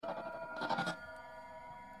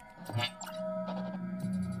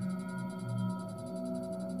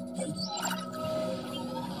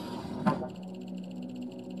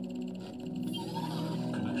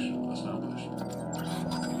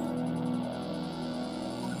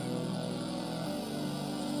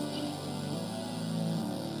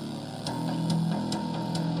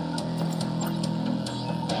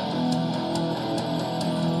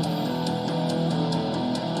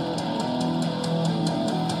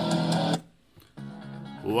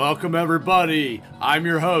Welcome everybody, I'm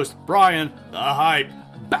your host, Brian, the Hype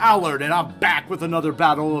Ballard, and I'm back with another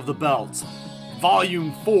Battle of the Belts.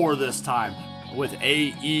 Volume 4 this time, with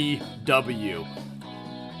AEW.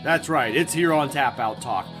 That's right, it's here on Tap Out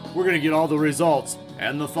Talk. We're going to get all the results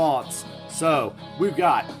and the thoughts. So, we've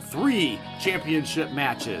got 3 championship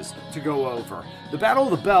matches to go over. The Battle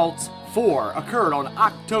of the Belts 4 occurred on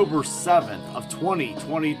October 7th of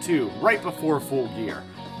 2022, right before Full Gear.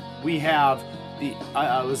 We have it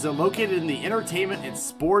was located in the Entertainment and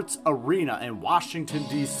Sports Arena in Washington,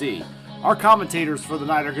 D.C. Our commentators for the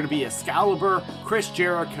night are going to be Excalibur, Chris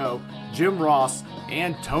Jericho, Jim Ross,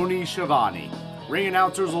 and Tony Schiavone. Ring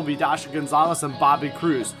announcers will be Dasha Gonzalez and Bobby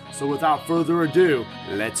Cruz. So without further ado,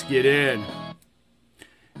 let's get in.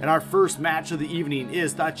 And our first match of the evening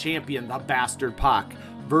is the champion, the Bastard Pac,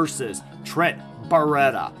 versus Trent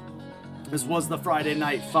Beretta. This was the Friday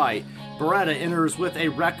night fight. Beretta enters with a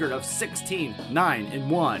record of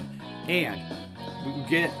 16-9-1, and we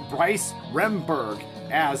get Bryce Remberg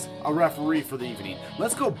as a referee for the evening.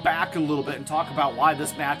 Let's go back a little bit and talk about why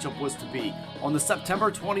this matchup was to be. On the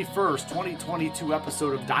September 21st, 2022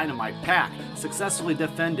 episode of Dynamite, Pac successfully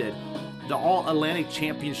defended the All-Atlantic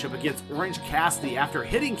Championship against Orange Cassidy after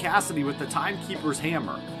hitting Cassidy with the Timekeeper's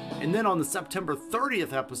hammer. And then on the September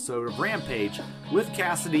 30th episode of Rampage, with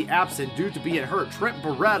Cassidy absent due to being hurt, Trent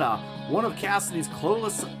Beretta, one of Cassidy's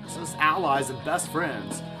closest allies and best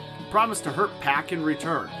friends, promised to hurt Pac in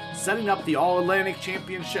return, setting up the All-Atlantic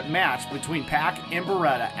Championship match between Pac and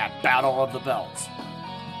Beretta at Battle of the Belts.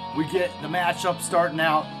 We get the matchup starting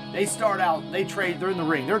out. They're in the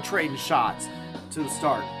ring, they're trading shots to the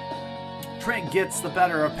start. Trent gets the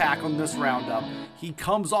better of Pac on this roundup. He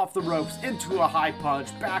comes off the ropes into a high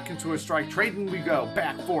punch, back into a strike. Trading we go,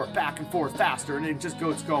 back and forth faster, and it just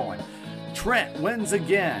goes going. Trent wins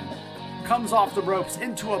again. Comes off the ropes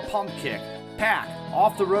into a pump kick. Pac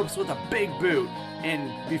off the ropes with a big boot.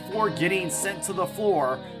 And before getting sent to the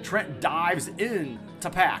floor, Trent dives in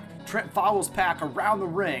to Pac. Trent follows Pac around the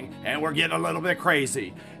ring, and we're getting a little bit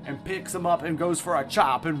crazy, and picks him up and goes for a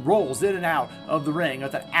chop and rolls in and out of the ring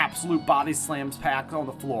with an absolute body slams Pac on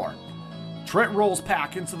the floor. Trent rolls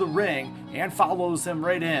Pac into the ring and follows him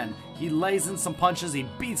right in. He lays in some punches, he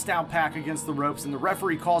beats down Pac against the ropes, and the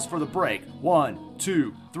referee calls for the break. 1,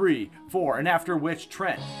 2, 3, 4, and after which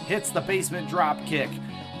Trent hits the basement drop kick,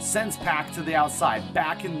 sends Pac to the outside,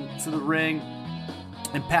 back into the ring,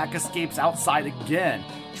 and Pac escapes outside again.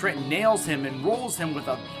 Trent nails him and rolls him with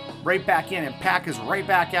a right back in, and Pac is right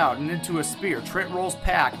back out and into a spear. Trent rolls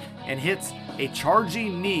Pac and hits a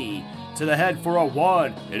charging knee to the head for a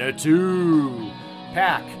 1 and a 2.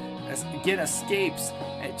 Pac again escapes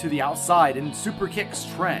to the outside and super kicks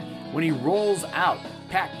Trent. When he rolls out,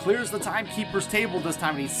 Pac clears the Timekeeper's table this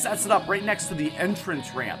time, and he sets it up right next to the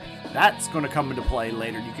entrance ramp. That's going to come into play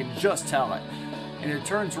later, you can just tell it. And it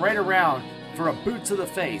turns right around for a boot to the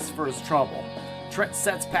face for his trouble. Trent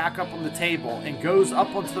sets Pac up on the table and goes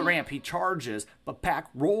up onto the ramp. He charges, but Pac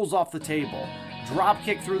rolls off the table. Drop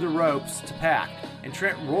kick through the ropes to Pac, and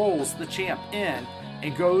Trent rolls the champ in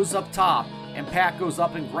and goes up top, and Pac goes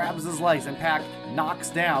up and grabs his legs, and Pac knocks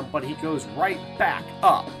down, but he goes right back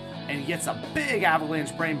up, and he gets a big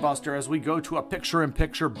avalanche brainbuster as we go to a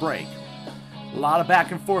picture-in-picture break. A lot of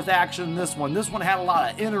back and forth action in this one. This one had a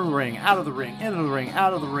lot of in the ring, out of the ring, into the ring,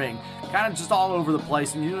 out of the ring. Kind of just all over the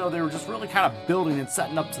place, and they were just really kind of building and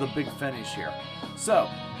setting up to the big finish here. So,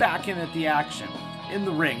 back in at the action. In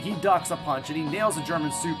the ring, he ducks a punch, and he nails a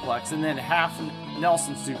German suplex, and then half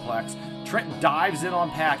Nelson suplex. Trent dives in on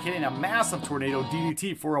Pac, hitting a massive tornado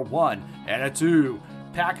DDT for a 1 and a 2.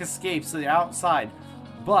 Pac escapes to the outside,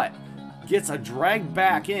 but gets a drag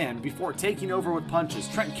back in before taking over with punches.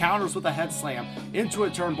 Trent counters with a head slam into a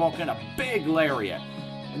turnbuckle and a big lariat.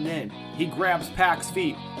 And then he grabs Pac's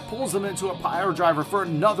feet, pulls him into a pile driver for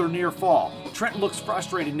another near fall. Trent looks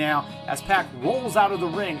frustrated now as Pac rolls out of the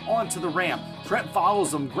ring onto the ramp. Trent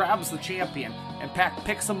follows him, grabs the champion, and Pac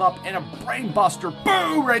picks him up in a brainbuster.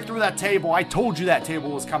 Boom! Right through that table. I told you that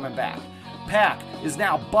table was coming back. Pac is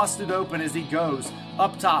now busted open as he goes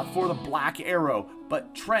up top for the Black Arrow,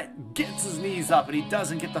 but Trent gets his knees up and he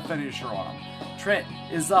doesn't get the finisher on him. Trent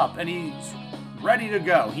is up and he's ready to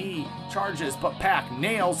go. He charges, but Pac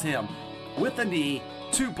nails him with a knee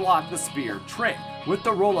to block the spear. Trent with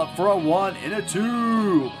the roll up for a 1 and a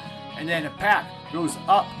 2. And then Pac goes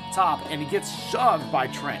up top and he gets shoved by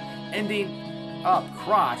Trent, ending up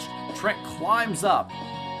crotch. Trent climbs up,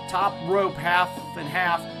 top rope half and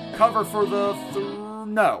half, cover for the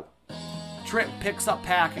no. Trent picks up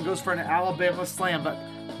Pac and goes for an Alabama slam, but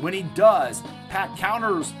when he does, Pac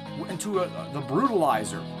counters into the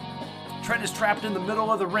brutalizer. Trent is trapped in the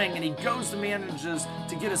middle of the ring, and he goes to manages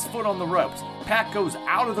to get his foot on the ropes. Pac goes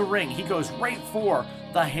out of the ring. He goes right for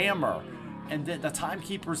the hammer, and the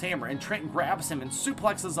timekeeper's hammer, and Trent grabs him and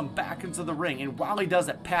suplexes him back into the ring. And while he does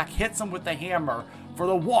it, Pac hits him with the hammer for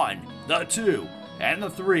the 1, the 2, and the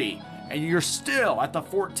 3. And you're still at the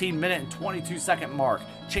 14-minute and 22-second mark.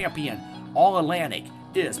 Champion All-Atlantic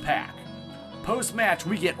is Pac. Post-match,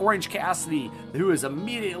 we get Orange Cassidy, who is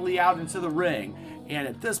immediately out into the ring. And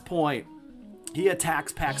at this point, he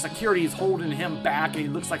attacks Pac. Security is holding him back, and he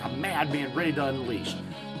looks like a madman ready to unleash.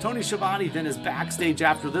 Tony Schiavone then is backstage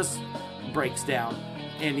after this breaks down,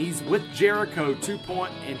 and he's with Jericho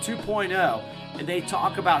 2.0, and they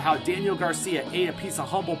talk about how Daniel Garcia ate a piece of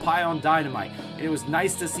humble pie on Dynamite, and it was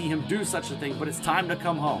nice to see him do such a thing, but it's time to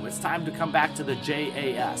come home. It's time to come back to the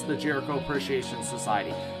JAS, the Jericho Appreciation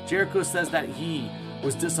Society. Jericho says that he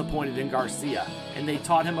was disappointed in Garcia, and they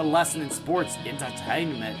taught him a lesson in sports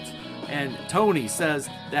entertainment. And Tony says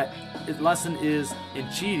that his lesson is in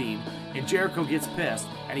cheating, and Jericho gets pissed,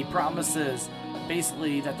 and he promises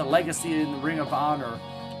basically that the legacy in the Ring of Honor,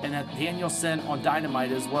 and that Danielson on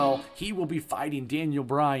Dynamite as well, he will be fighting Daniel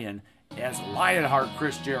Bryan as Lionheart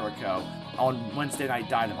Chris Jericho on Wednesday Night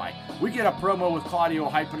Dynamite. We get a promo with Claudio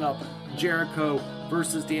hyping up Jericho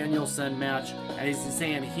versus Danielson match, and he's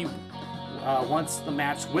saying he wants the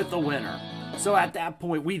match with the winner. So at that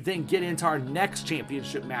point, we then get into our next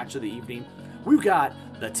championship match of the evening. We've got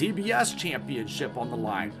the TBS Championship on the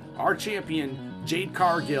line. Our champion, Jade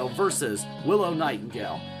Cargill, versus Willow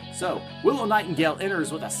Nightingale. So, Willow Nightingale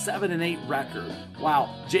enters with a 7-8 record,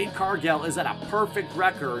 while Jade Cargill is at a perfect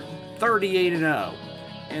record, 38-0.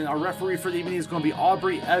 And our referee for the evening is going to be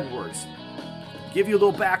Aubrey Edwards. Give you a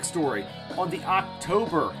little backstory. On the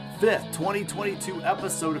October 5th, 2022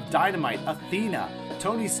 episode of Dynamite, Athena,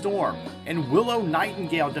 Toni Storm, and Willow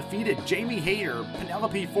Nightingale defeated Jamie Hayter,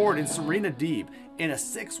 Penelope Ford, and Serena Deeb in a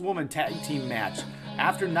 6-woman tag team match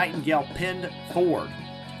after Nightingale pinned Ford.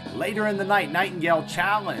 Later in the night, Nightingale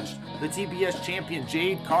challenged the TBS champion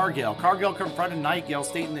Jade Cargill. Cargill confronted Nightingale,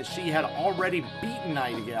 stating that she had already beaten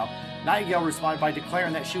Nightingale. Nightingale responded by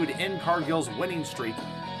declaring that she would end Cargill's winning streak.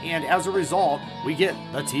 And as a result, we get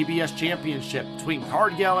the TBS Championship between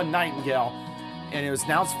Cargill and Nightingale. And it was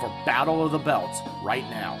announced for Battle of the Belts right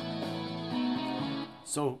now.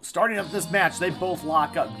 So starting up this match, they both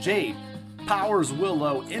lock up. Jade powers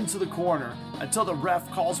Willow into the corner until the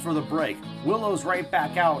ref calls for the break. Willow's right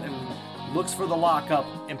back out and looks for the lockup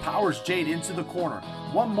and powers Jade into the corner.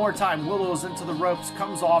 One more time, Willow's into the ropes,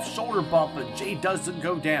 comes off, shoulder bump, but Jade doesn't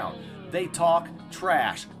go down. They talk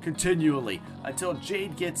trash continually until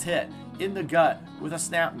Jade gets hit in the gut with a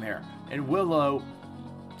snapmare. And Willow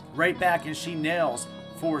right back, and she nails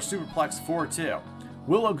for superplex 4-2.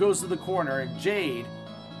 Willow goes to the corner, and Jade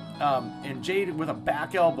with a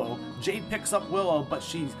back elbow. Jade picks up Willow, but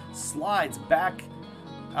she slides back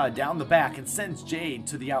down the back and sends Jade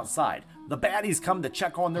to the outside. The baddies come to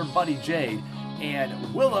check on their buddy Jade,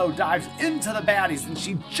 and Willow dives into the baddies, and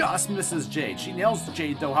she just misses Jade. She nails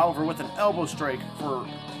Jade, though, however, with an elbow strike for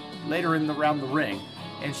later in the ring.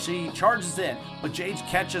 And she charges in, but Jade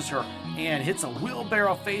catches her and hits a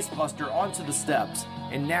wheelbarrow facebuster onto the steps.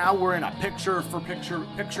 And now we're in a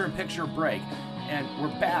picture-in-picture break. And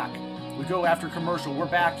we're back. We go after commercial. We're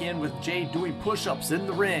back in with Jade doing push-ups in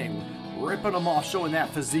the ring, ripping them off, showing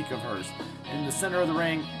that physique of hers. In the center of the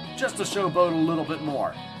ring, just to showboat a little bit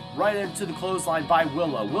more. Right into the clothesline by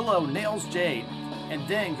Willow. Willow nails Jade and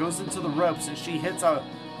then goes into the ropes, and she hits a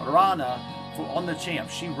Rana on the champ.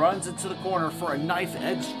 She runs into the corner for a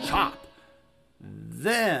knife-edge chop.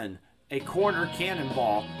 Then a corner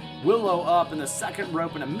cannonball. Willow up in the second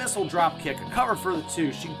rope and a missile drop kick, a cover for the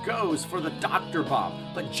 2. She goes for the Dr.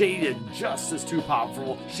 Bomb, but Jade just is too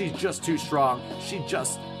powerful. She's just too strong. She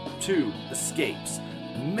just too escapes.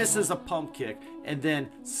 Misses a pump kick and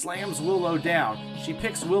then slams Willow down. She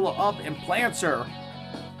picks Willow up and plants her.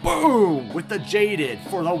 Boom! With the Jaded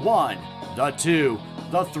for the 1, the 2,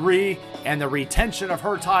 the 3, and the retention of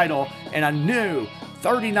her title and a new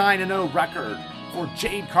 39-0 record for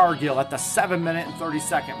Jade Cargill at the 7-minute and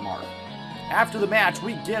 30-second mark. After the match,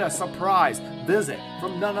 we get a surprise visit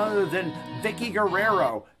from none other than Vicky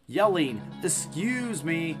Guerrero, yelling, excuse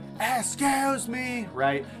me,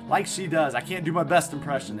 right? Like she does. I can't do my best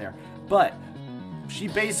impression there. But she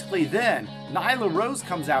basically then, Nyla Rose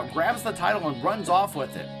comes out, grabs the title, and runs off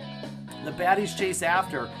with it. The baddies chase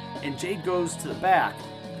after, and Jade goes to the back.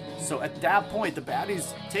 So at that point, the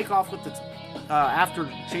baddies take off with the after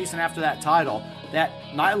chasing after that title that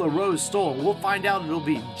Nyla Rose stole. We'll find out it'll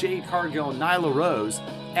be Jade Cargill and Nyla Rose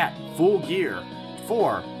at Full Gear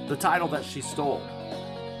for the title that she stole.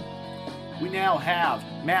 We now have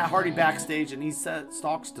Matt Hardy backstage, and he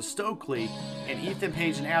talks to Stokely and Ethan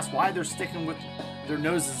Page and asks why they're sticking with their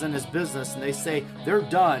noses in his business, and they say they're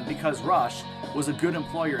done because Rush was a good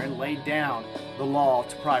employer and laid down the law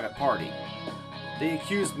to Private Party. They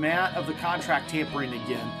accuse Matt of the contract tampering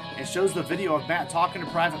again and shows the video of Matt talking to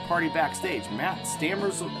Private Party backstage. Matt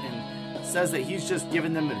stammers and says that he's just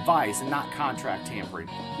giving them advice and not contract tampering.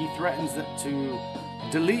 He threatens to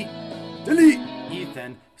delete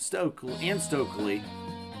Ethan, Stokely,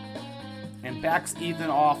 and backs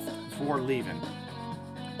Ethan off for leaving.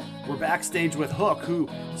 We're backstage with Hook, who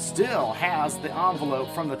still has the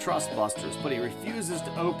envelope from the Trust Busters, but he refuses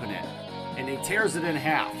to open it, and he tears it in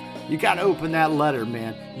half. You gotta open that letter,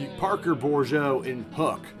 man. Parker Bourgeois and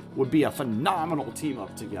Hook would be a phenomenal team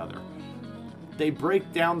up together. They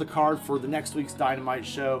break down the card for the next week's Dynamite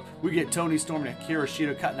show. We get Tony Storm and Akira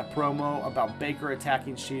Shida cutting a promo about Baker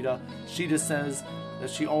attacking Shida. Shida says that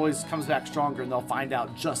she always comes back stronger, and they'll find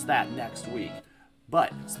out just that next week.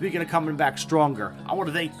 But speaking of coming back stronger, I want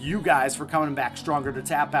to thank you guys for coming back stronger to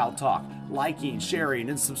Tap Out Talk, liking, sharing,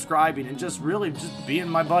 and subscribing, and just being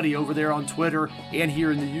my buddy over there on Twitter and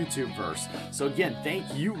here in the YouTube verse. So again, thank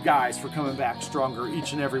you guys for coming back stronger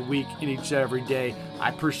each and every week and each and every day. I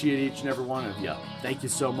appreciate each and every one of you. Thank you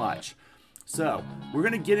so much. So, we're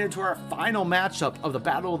going to get into our final matchup of the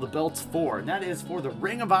Battle of the Belts 4, and that is for the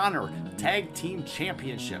Ring of Honor Tag Team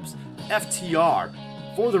Championships. FTR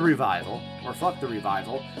for the Revival, or fuck the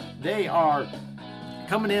Revival, they are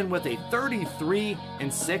coming in with a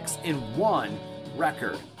 33-6-1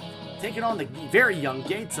 record, taking on the very young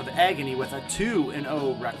Gates of Agony with a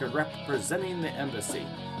 2-0 record representing the Embassy.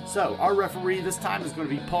 So, our referee this time is going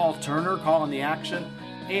to be Paul Turner calling the action,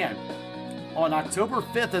 and on October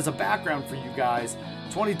 5th, as a background for you guys,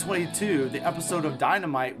 2022, the episode of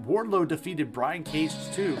Dynamite, Wardlow defeated Brian Cage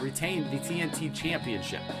to retain the TNT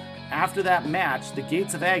Championship. After that match, the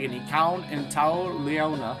Gates of Agony, Kaun and Tao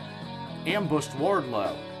Leona, ambushed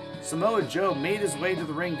Wardlow. Samoa Joe made his way to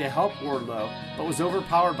the ring to help Wardlow, but was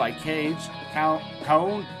overpowered by Cage,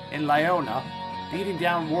 Kaun, and Leona, beating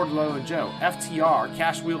down Wardlow and Joe. FTR,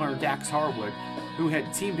 Cash Wheeler and Dax Harwood, who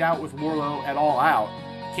had teamed out with Wardlow at All Out,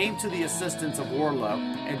 came to the assistance of Wardlow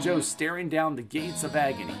and Joe, staring down the Gates of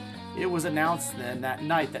Agony. It was announced then that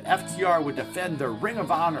night that FTR would defend their Ring of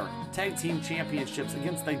Honor Tag Team Championships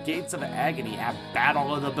against the Gates of Agony at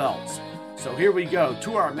Battle of the Belts. So here we go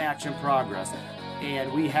to our match in progress, and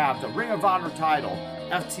we have the Ring of Honor title,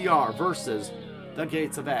 FTR versus the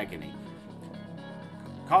Gates of Agony.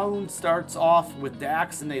 Kaun starts off with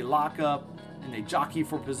Dax, and they lock up and they jockey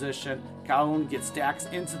for position. Kaun gets Dax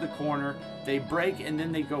into the corner. They break, and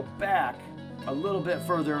then they go back a little bit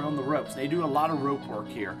further on the ropes. They do a lot of rope work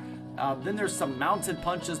here. Then there's some mounted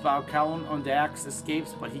punches by Kaun on Dax,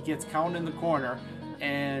 escapes, but he gets Kaun in the corner,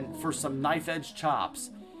 and for some knife edge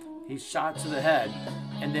chops. He's shot to the head,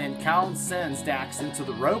 and then Kaun sends Dax into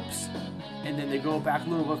the ropes, and then they go back a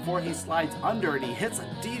little bit before he slides under, and he hits a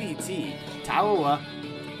DDT. Taua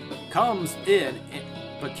comes in,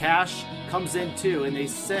 but Cash comes in too, and they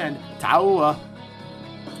send Taua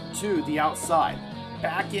to the outside.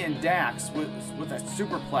 Back in Dax with a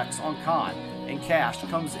superplex on Khan, and Cash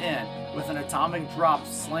comes in with an atomic drop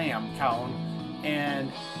slam Kaun,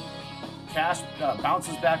 and Cash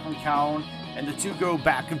bounces back on Kaun, and the two go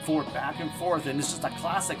back and forth, and it's just a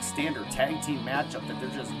classic standard tag team matchup that they're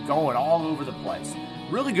just going all over the place.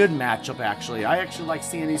 Really good matchup, actually. I actually like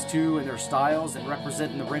seeing these two and their styles and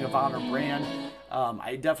representing the Ring of Honor brand.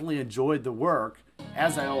 I definitely enjoyed the work,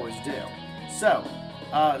 as I always do. So,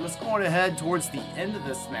 let's go on ahead towards the end of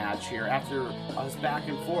this match here. After us back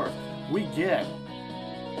and forth, we get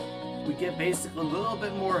basically a little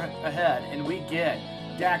bit more ahead, and we get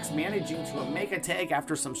Dax managing to make a tag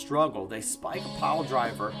after some struggle. They spike a pile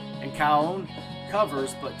driver, and Kaun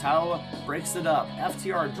covers, but Taua breaks it up.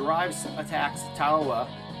 FTR attacks Taua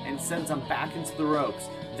and sends him back into the ropes.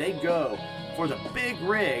 They go for the big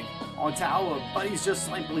rig on Taua, but he's just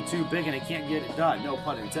slightly too big and he can't get it done, no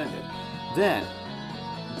pun intended. Then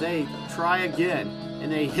they try again,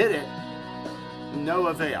 and they hit it, no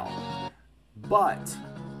avail. But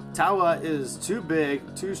Taua is too big,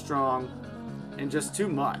 too strong, and just too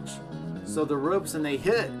much. So the ropes, and they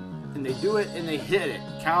hit it, and they do it, and they hit it.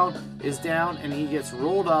 Count is down, and he gets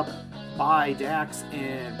rolled up by Dax,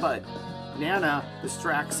 but Nana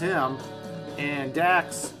distracts him, and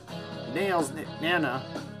Dax nails Nana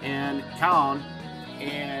and Kaun,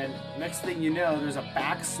 and next thing you know, there's a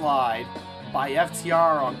backslide by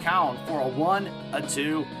FTR on Kaun for a 1, a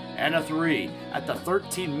 2, and a 3 at the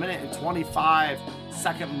 13-minute and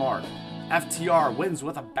 25-second mark. FTR wins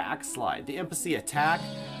with a backslide. The Embassy attack.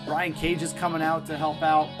 Brian Cage is coming out to help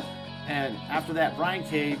out. And after that, Brian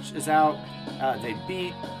Cage is out. They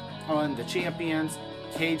beat on the champions.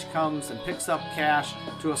 Cage comes and picks up Cash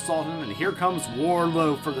to assault him, and here comes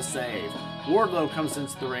Wardlow for the save. Wardlow comes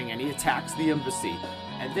into the ring and he attacks the Embassy.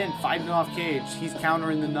 And then fighting off Cage, he's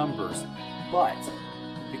countering the numbers. But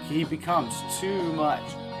he becomes too much.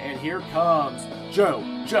 And here comes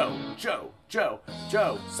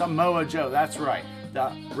Samoa Joe, that's right.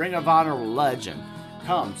 The Ring of Honor legend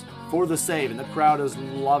comes for the save, and the crowd is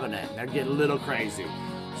loving it. They're getting a little crazy.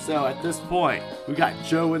 So at this point, we got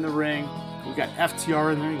Joe in the ring, we got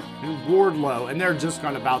FTR in the ring, and Wardlow, and they're just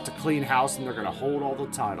about to clean house, and they're going to hold all the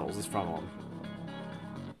titles from them.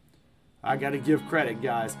 I got to give credit,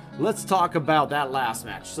 guys. Let's talk about that last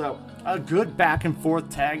match. So, a good back and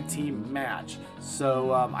forth tag team match.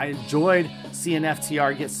 So, I enjoyed seeing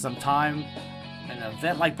FTR get some time. An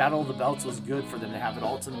event like Battle of the Belts was good for them to have it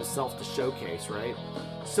all to themselves to showcase, right?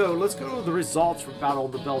 So, let's go to the results for Battle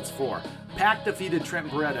of the Belts 4. Pac defeated Trent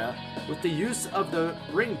Beretta with the use of the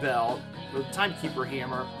ring bell, or the timekeeper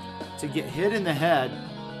hammer, to get hit in the head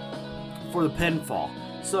for the pinfall.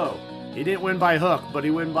 So, he didn't win by hook, but he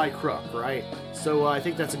won by crook, right? So I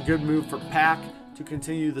think that's a good move for Pac to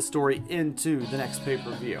continue the story into the next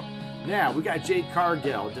pay-per-view. Now, we got Jade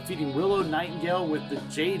Cargill defeating Willow Nightingale with the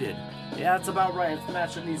Jaded. Yeah, that's about right. It's the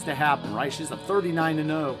match that needs to happen, right? She's a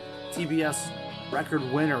 39-0 TBS record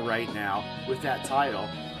winner right now with that title.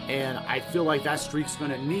 And I feel like that streak's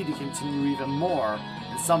going to need to continue even more,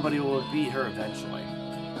 and somebody will beat her eventually.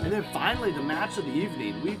 And then finally, the match of the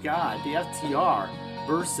evening, we've got the FTR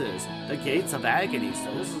versus the Gates of Agony.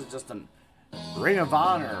 So this is just a Ring of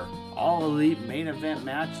Honor All Elite main event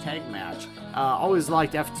match, tag match. Always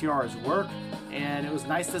liked FTR's work, and it was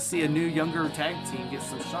nice to see a new, younger tag team get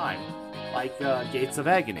some shine, like Gates of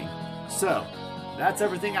Agony. So that's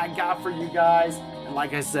everything I got for you guys. And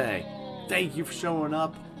like I say, thank you for showing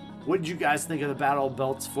up. What did you guys think of the Battle of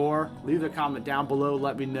Belts 4? Leave a comment down below,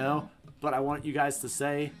 let me know. But I want you guys to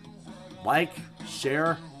say, like,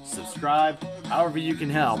 share, subscribe, however you can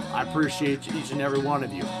help. I appreciate each and every one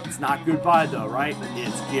of you. It's not goodbye though, right?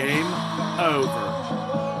 It's game over.